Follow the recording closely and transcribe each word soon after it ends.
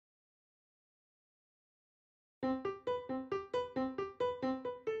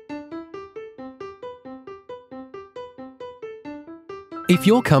If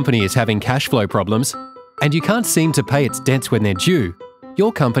your company is having cash flow problems and you can't seem to pay its debts when they're due,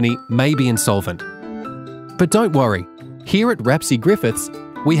 your company may be insolvent. But don't worry, here at Rapsey Griffiths,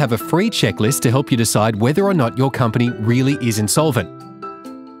 we have a free checklist to help you decide whether or not your company really is insolvent.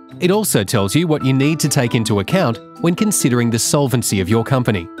 It also tells you what you need to take into account when considering the solvency of your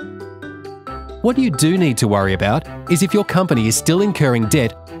company. What you do need to worry about is if your company is still incurring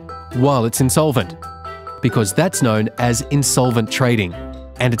debt while it's insolvent, because that's known as insolvent trading,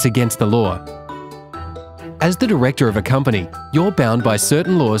 and it's against the law. As the director of a company, you're bound by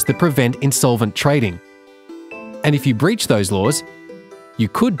certain laws that prevent insolvent trading. And if you breach those laws, you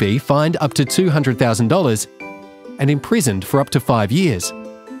could be fined up to $200,000 and imprisoned for up to 5 years.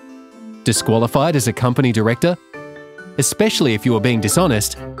 Disqualified as a company director, especially if you are being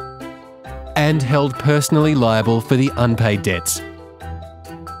dishonest, and held personally liable for the unpaid debts.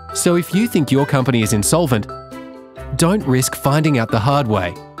 So if you think your company is insolvent, don't risk finding out the hard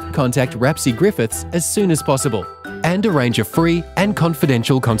way. Contact Rapsey Griffiths as soon as possible and arrange a free and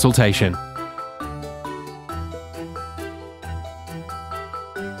confidential consultation.